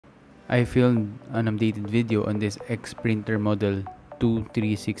I filmed an updated video on this XPRINTER model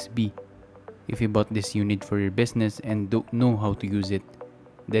 236B. If you bought this unit for your business and don't know how to use it,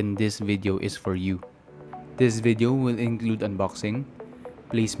 then this video is for you. This video will include unboxing,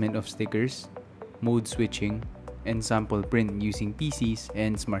 placement of stickers, mode switching, and sample print using PCs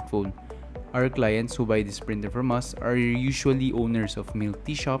and smartphone. Our clients who buy this printer from us are usually owners of milk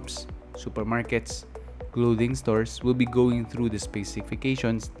tea shops, supermarkets, clothing stores. Will be going through the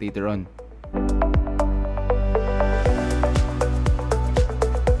specifications later on.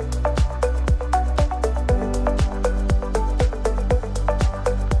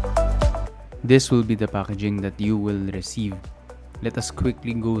 This will be the packaging that you will receive. Let us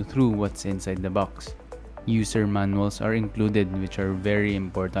quickly go through what's inside the box. User manuals are included, which are very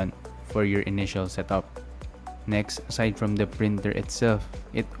important for your initial setup. Next, aside from the printer itself,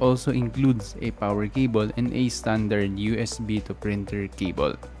 it also includes a power cable and a standard USB to printer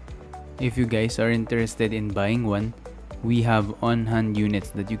cable. If you guys are interested in buying one, we have on-hand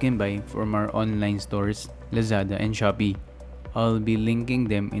units that you can buy from our online stores, LAZADA and SHOPEE. I'll be linking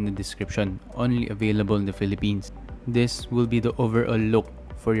them in the description, only available in the Philippines. This will be the overall look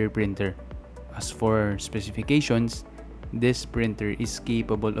for your printer. As for specifications, this printer is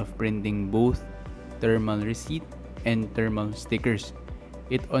capable of printing both thermal receipt and thermal stickers.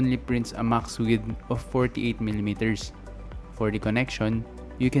 It only prints a max width of 48mm. For the connection,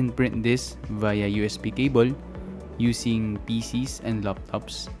 you can print this via USB cable using PCs and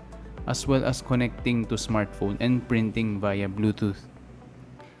laptops, as well as connecting to smartphone and printing via Bluetooth.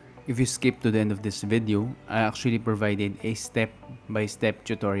 If you skip to the end of this video, I actually provided a step-by-step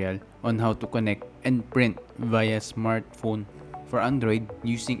tutorial on how to connect and print via smartphone for Android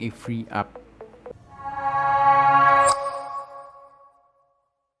using a free app.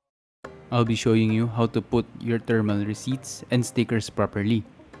 I'll be showing you how to put your thermal receipts and stickers properly.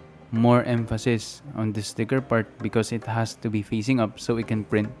 More emphasis on the sticker part because it has to be facing up so it can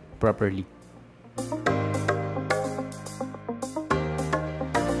print properly.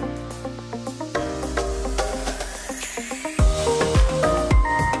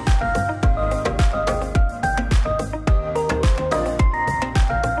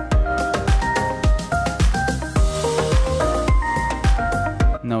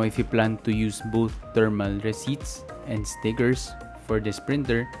 Now, if you plan to use both thermal receipts and stickers for this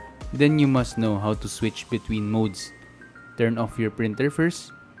printer, then you must know how to switch between modes. Turn off your printer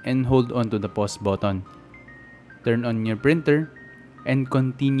first and hold on to the pause button. Turn on your printer and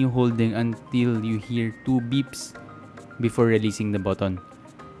continue holding until you hear 2 beeps before releasing the button.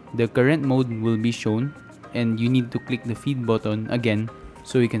 The current mode will be shown and you need to click the feed button again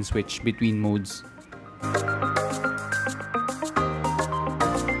so you can switch between modes.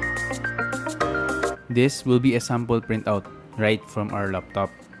 This will be a sample printout right from our laptop.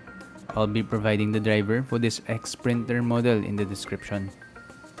 I'll be providing the driver for this XPRINTER model in the description.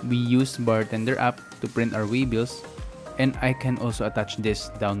 We use Bartender app to print our waybills, and I can also attach this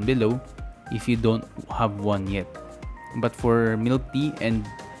down below if you don't have one yet. But for milk tea and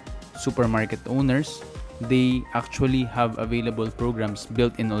supermarket owners, they actually have available programs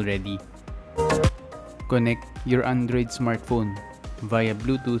built in already. Connect your Android smartphone via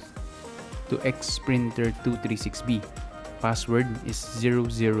Bluetooth to XPRINTER 236B. Password is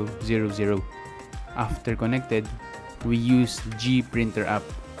 0000. After connected, we use GPRINTER app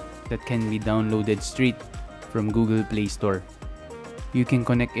that can be downloaded straight from Google Play Store. You can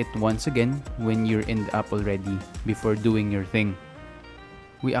connect it once again when you're in the app already before doing your thing.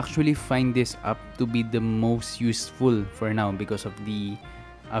 We actually find this app to be the most useful for now because of the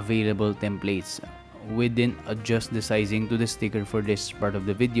available templates. We didn't adjust the sizing to the sticker for this part of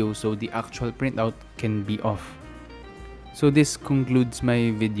the video, so the actual printout can be off. So this concludes my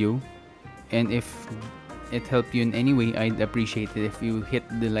video, and if it helped you in any way, I'd appreciate it if you hit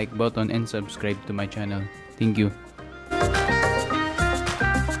the like button and subscribe to my channel. Thank you.